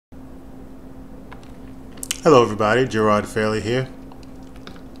Hello everybody, Gerard Fairley here,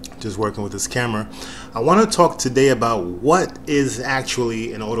 just working with this camera. I want to talk today about what is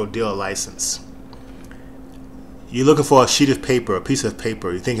actually an auto dealer license. You're looking for a sheet of paper, a piece of paper,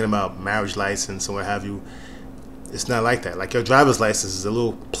 you're thinking about marriage license or what have you. It's not like that. Like your driver's license is a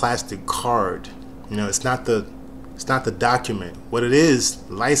little plastic card. You know, it's not the document. What it is,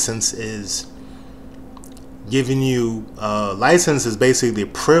 license is giving you, license is basically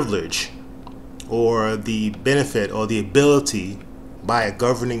the privilege or the benefit or the ability by a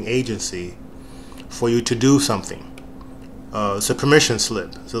governing agency for you to do something. It's a permission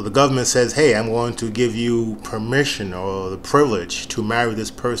slip. So the government says, hey, I'm going to give you permission or the privilege to marry this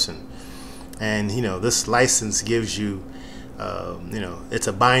person. And, you know, this license gives you, it's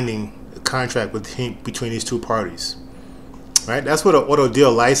a binding contract between these two parties. Right? That's what an auto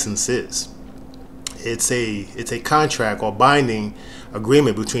deal license is. It's a contract or binding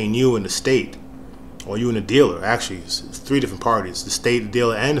agreement between you and the state, or you and the dealer. Actually, it's three different parties: the state, the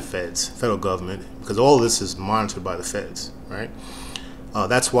dealer, and the feds, federal government, because all of this is monitored by the feds, right?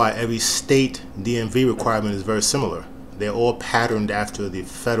 That's why every state DMV requirement is very similar. They're all patterned after the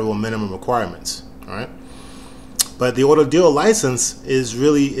federal minimum requirements, all right? But the auto dealer license is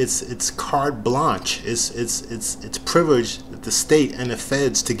really it's carte blanche. It's privilege that the state and the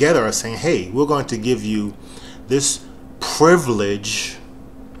feds together are saying, hey, we're going to give you this privilege.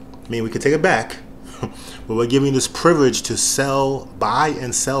 I mean, we could take it back. But we're giving this privilege to buy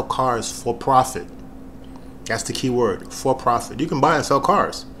and sell cars for profit. That's the key word, for profit. You can buy and sell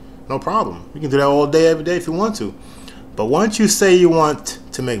cars, no problem. You can do that all day, every day if you want to. But once you say you want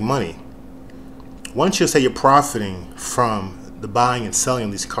to make money, once you say you're profiting from the buying and selling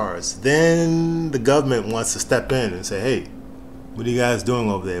of these cars, then the government wants to step in and say, hey, what are you guys doing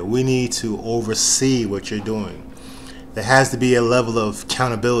over there? We need to oversee what you're doing. There has to be a level of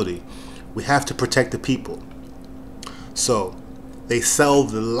accountability. We have to protect the people. So they sell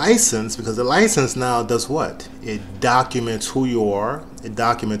the license because the license now does what? It documents who you are, it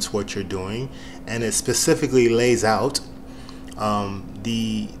documents what you're doing, and it specifically lays out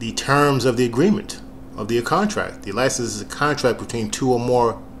the terms of the agreement, of the contract. The license is a contract between two or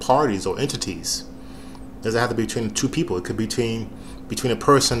more parties or entities. It doesn't have to be between two people. It could be between a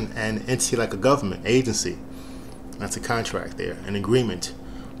person and an entity like a government agency. That's a contract there, an agreement.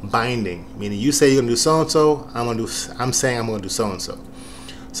 Binding, meaning you say you're gonna do so and so, I'm saying I'm gonna do so and so.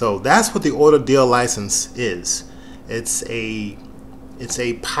 So that's what the auto deal license is. It's a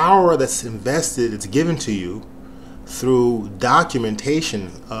power that's invested, it's given to you through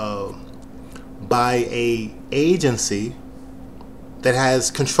documentation by a agency that has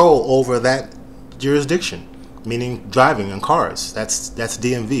control over that jurisdiction, meaning driving on cars. That's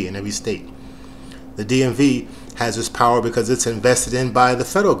DMV in every state. The DMV has this power because it's invested in by the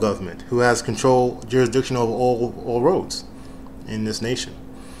federal government, who has jurisdiction over all roads in this nation.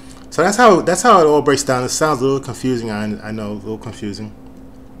 So that's how it all breaks down. It sounds a little confusing. I know, a little confusing.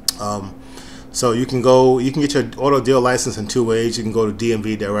 So you can get your auto deal license in two ways. You can go to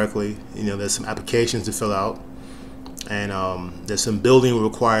DMV directly. You know, there's some applications to fill out, and there's some building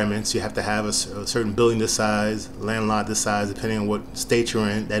requirements. You have to have a certain building this size, land lot this size, depending on what state you're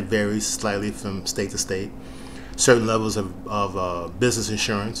in. That varies slightly from state to state. Certain levels of business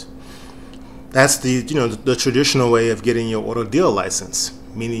insurance. That's the traditional way of getting your auto deal license,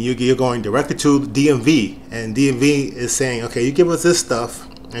 meaning you're going directly to DMV, and DMV is saying, okay, you give us this stuff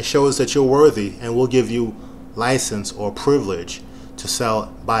and show us that you're worthy, and we'll give you license or privilege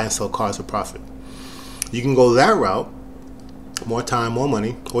to buy and sell cars for profit. You can go that route, more time, more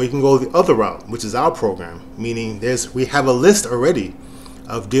money, or you can go the other route, which is our program, meaning we have a list already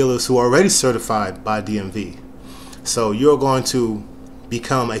of dealers who are already certified by DMV. So you're going to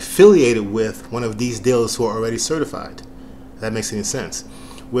become affiliated with one of these dealers who are already certified. If that makes any sense.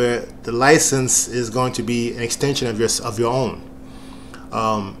 Where the license is going to be an extension of your own.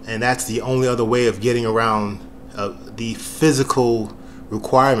 And that's the only other way of getting around the physical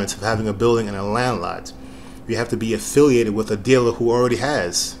requirements of having a building and a land lot. You have to be affiliated with a dealer who already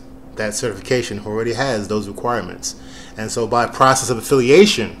has that certification, who already has those requirements. And so by process of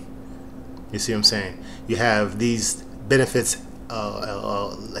affiliation, you see what I'm saying, you have these benefits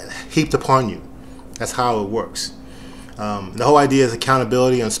heaped upon you. That's how it works. The whole idea is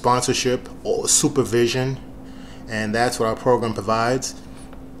accountability and sponsorship or supervision, and that's what our program provides.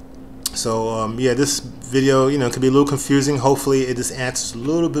 So yeah, this video, could be a little confusing. Hopefully it just answers a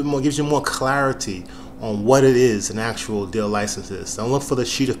little bit more, gives you more clarity on what it is an actual deal license is. Don't look for the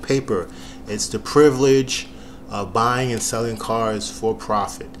sheet of paper. It's the privilege of buying and selling cars for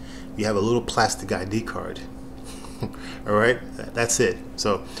profit. You have a little plastic ID card. All right, that's it.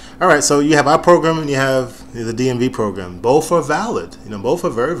 So, all right, so you have our program and you have the DMV program. Both are valid. Both are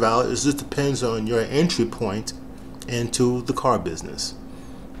very valid. It just depends on your entry point into the car business.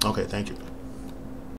 Okay, thank you.